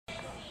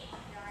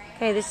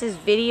Okay, this is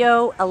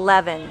video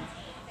 11.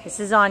 This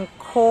is on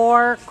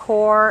core,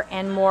 core,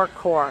 and more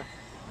core.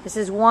 This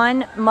is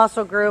one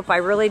muscle group I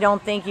really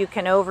don't think you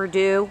can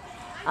overdo,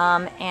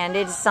 and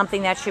it is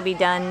something that should be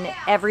done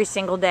every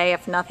single day.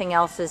 If nothing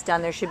else is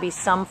done, there should be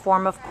some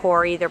form of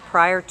core either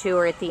prior to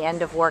or at the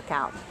end of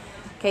workout.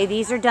 Okay,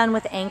 these are done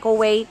with ankle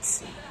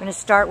weights. We're going to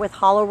start with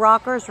hollow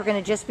rockers. We're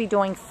going to just be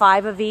doing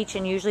 5 of each,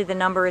 and usually the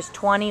number is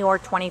 20 or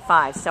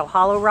 25. So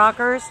hollow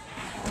rockers,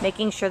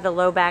 making sure the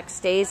low back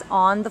stays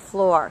on the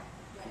floor.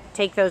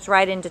 Take those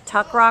right into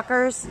tuck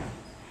rockers.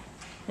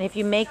 And if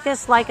you make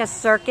this like a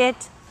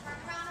circuit,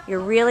 you're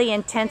really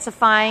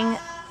intensifying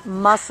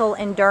muscle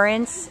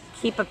endurance.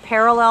 Keep a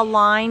parallel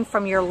line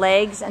from your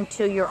legs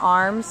until your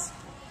arms.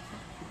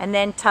 And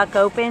then tuck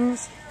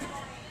opens.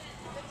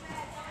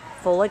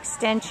 Full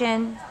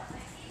extension.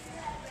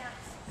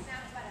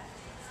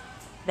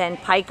 Then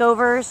pike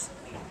overs.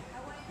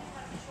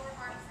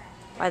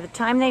 By the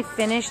time they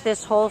finish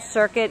this whole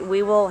circuit,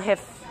 we will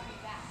have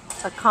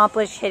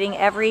accomplished hitting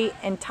every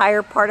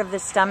entire part of the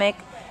stomach,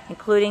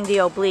 including the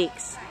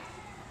obliques.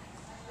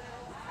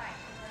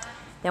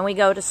 Then we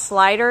go to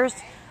sliders.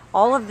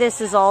 All of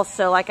this is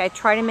also, like, I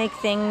try to make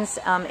things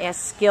as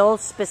skill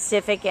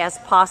specific as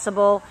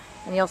possible,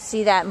 and you'll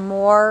see that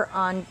more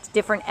on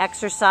different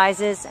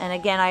exercises. And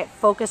again, I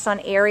focus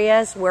on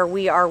areas where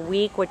we are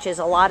weak, which is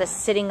a lot of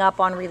sitting up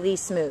on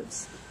release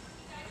moves.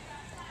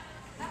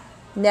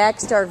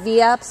 Next are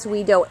V-ups.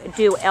 We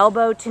do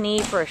elbow to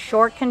knee for a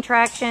short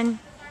contraction.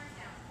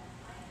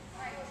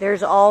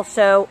 There's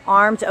also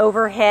arms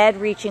overhead,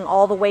 reaching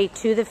all the way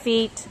to the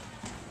feet.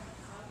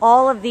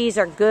 All of these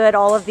are good.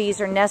 All of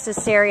these are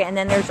necessary. And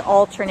then there's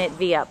alternate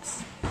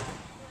V-ups.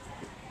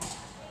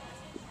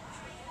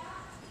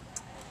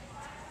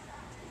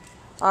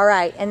 All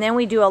right, and then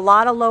we do a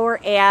lot of lower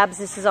abs.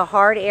 This is a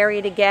hard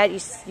area to get.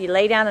 You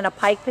lay down in a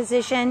pike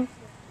position.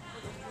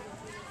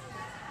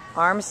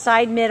 Arms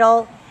side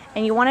middle.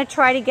 And you want to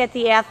try to get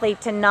the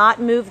athlete to not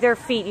move their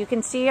feet. You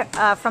can see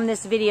from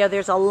this video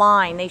there's a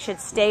line. They should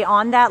stay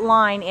on that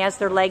line as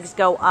their legs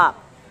go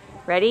up.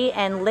 Ready?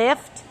 And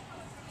lift.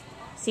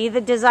 See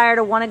the desire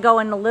to want to go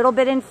in a little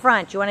bit in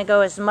front. You want to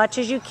go as much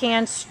as you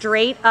can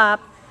straight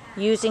up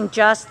using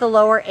just the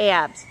lower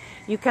abs.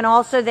 You can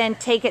also then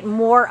take it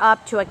more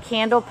up to a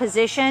candle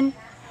position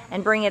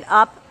and bring it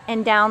up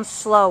and down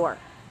slower.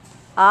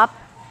 Up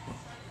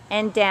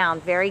and down.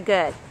 Very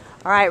good.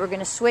 All right, we're going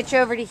to switch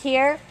over to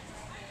here.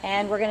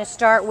 And we're going to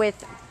start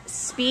with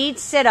speed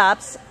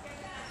sit-ups,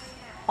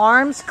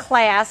 arms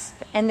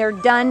clasped, and they're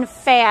done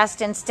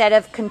fast instead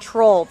of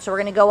controlled. So we're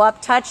going to go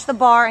up, touch the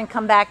bar, and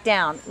come back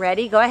down.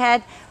 Ready? Go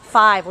ahead.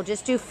 5. We'll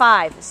just do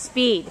 5.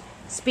 Speed.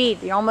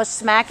 Speed. You're almost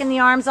smacking the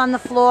arms on the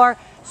floor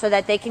so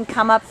that they can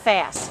come up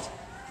fast.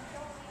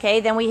 Okay,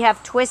 then we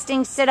have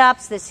twisting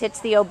sit-ups. This hits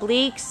the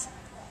obliques.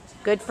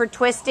 Good for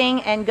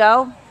twisting, and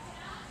go.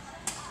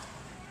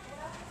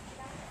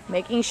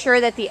 Making sure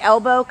that the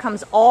elbow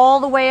comes all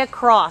the way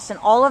across, and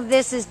all of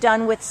this is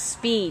done with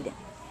speed.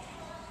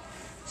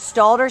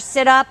 Stalder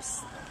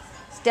sit-ups.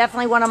 It's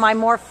definitely one of my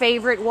more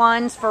favorite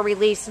ones for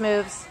release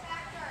moves.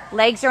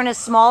 Legs are in a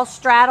small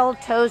straddle,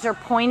 toes are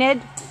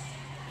pointed,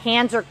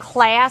 hands are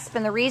clasped,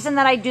 and the reason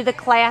that I do the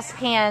clasped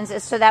hands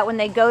is so that when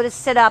they go to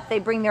sit up, they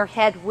bring their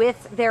head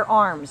with their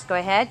arms. Go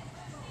ahead.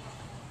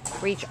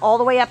 Reach all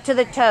the way up to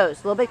the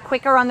toes. A little bit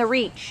quicker on the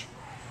reach.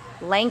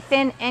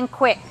 Lengthen and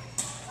quick.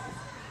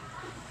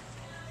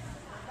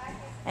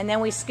 And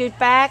then we scoot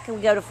back and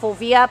we go to full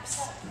V-ups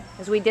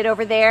as we did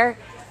over there.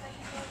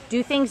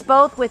 Do things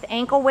both with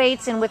ankle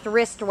weights and with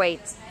wrist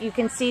weights. You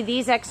can see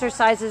these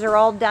exercises are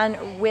all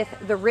done with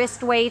the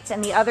wrist weights,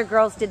 and the other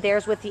girls did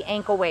theirs with the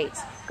ankle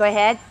weights. Go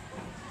ahead.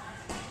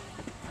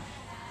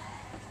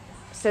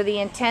 So the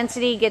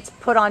intensity gets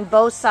put on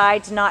both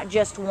sides, not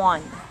just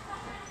one.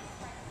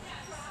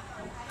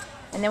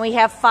 And then we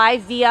have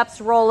 5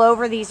 V-ups roll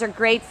over. These are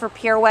great for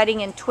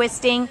pirouetting and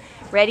twisting.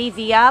 Ready?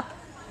 V-up.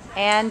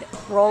 And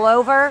roll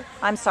over.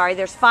 I'm sorry,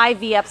 there's 5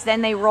 V-ups,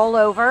 then they roll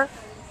over.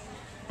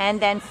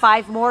 And then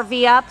 5 more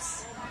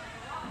V-ups.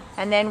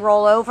 And then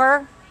roll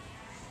over.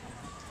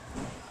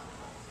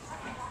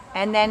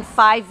 And then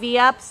 5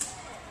 V-ups.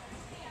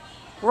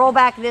 Roll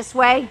back this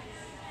way.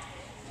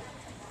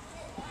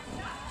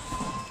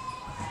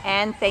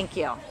 And thank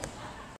you.